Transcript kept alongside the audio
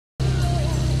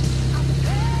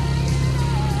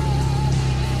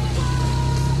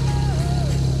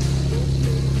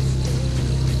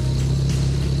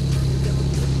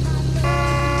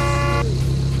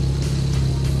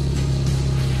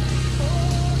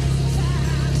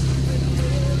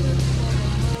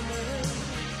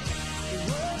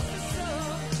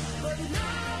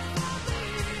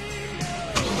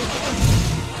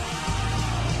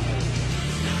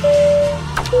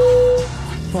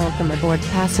aboard,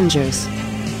 passengers.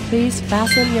 Please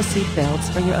fasten your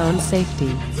seatbelts for your own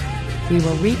safety. We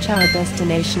will reach our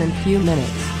destination in few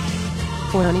minutes.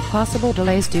 For any possible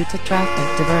delays due to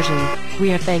traffic diversion,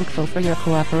 we are thankful for your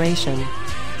cooperation.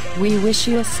 We wish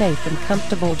you a safe and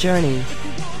comfortable journey.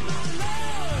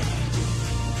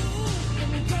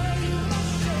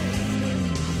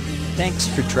 Thanks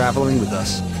for traveling with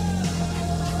us.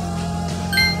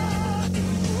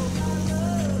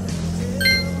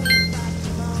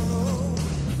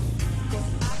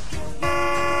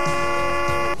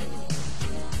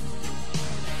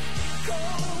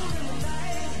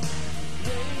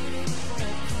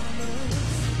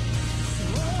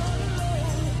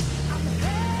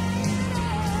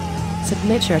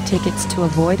 Submit your tickets to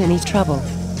avoid any trouble.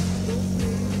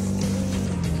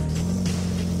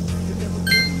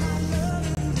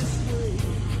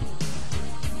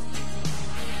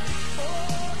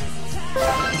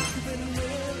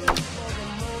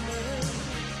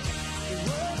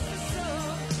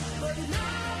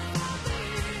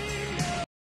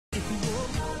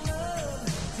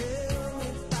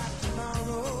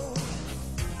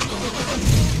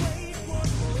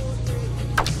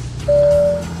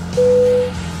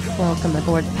 Welcome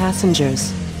aboard,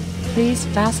 passengers. Please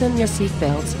fasten your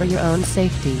seatbelts for your own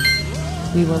safety.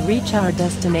 We will reach our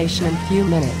destination in few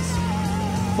minutes.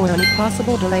 For any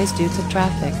possible delays due to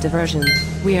traffic diversion,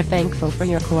 we are thankful for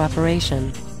your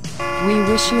cooperation. We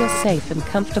wish you a safe and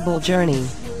comfortable journey.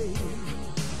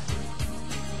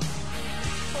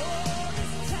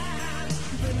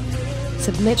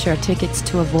 Submit your tickets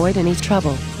to avoid any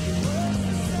trouble.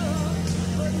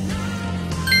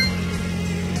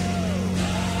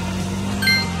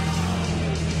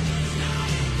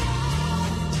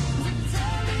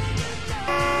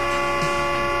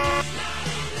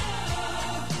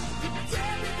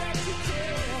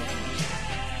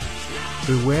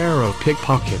 Beware of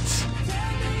pickpockets.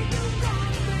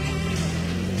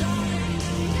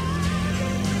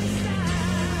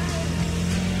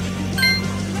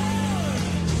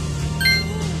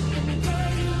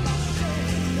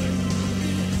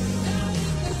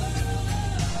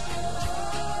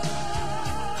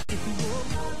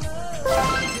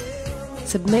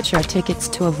 Submit your tickets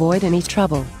to avoid any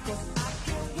trouble.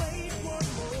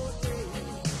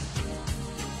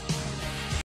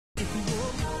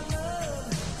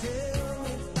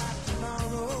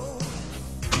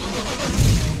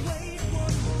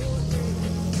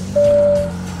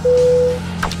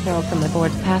 Welcome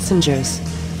aboard, passengers.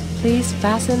 Please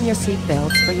fasten your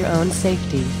seatbelts for your own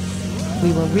safety.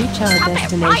 We will reach our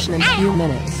destination in a few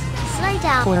minutes. Slow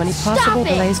down. For any Stop possible it.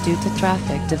 delays due to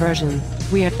traffic diversion,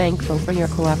 we are thankful for your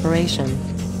cooperation.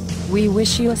 We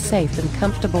wish you a safe and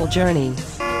comfortable journey.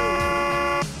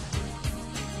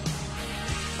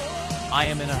 I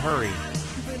am in a hurry.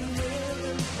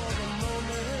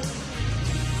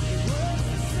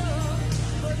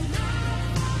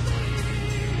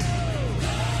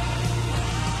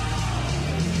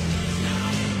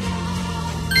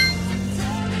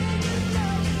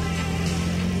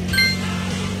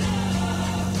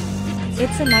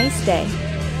 It's a nice day.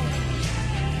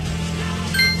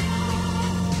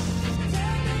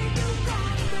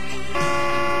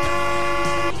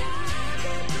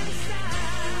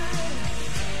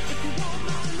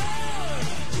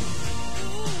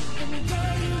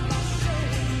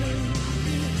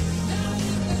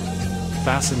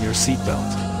 Fasten your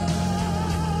seatbelt.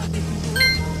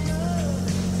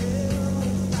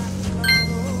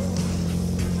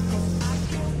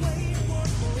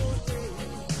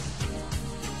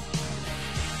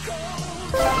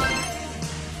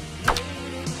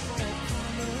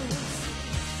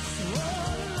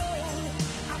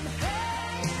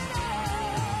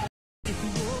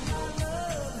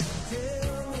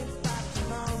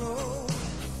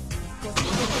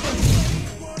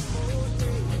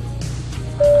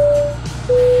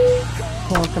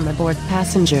 Welcome aboard,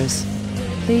 passengers.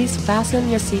 Please fasten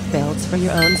your seatbelts for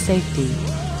your own safety.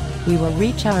 We will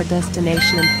reach our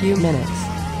destination in a few minutes.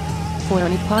 For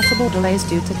any possible delays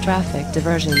due to traffic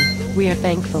diversion, we are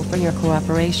thankful for your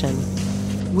cooperation.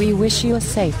 We wish you a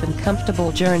safe and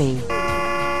comfortable journey.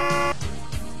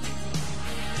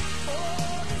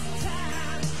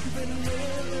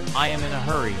 I am in a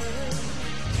hurry.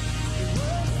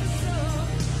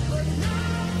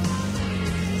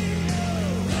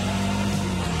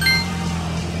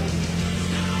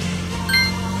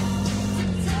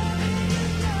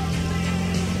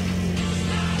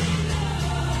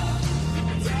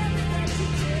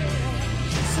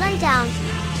 Slow down.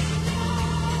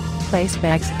 Place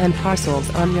bags and parcels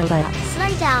on your lap. Slow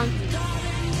down.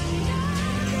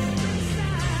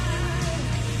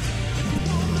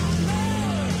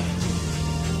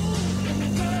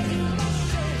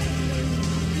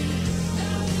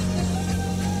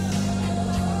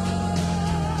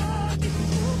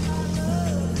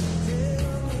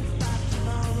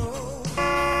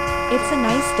 It's a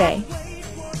nice day.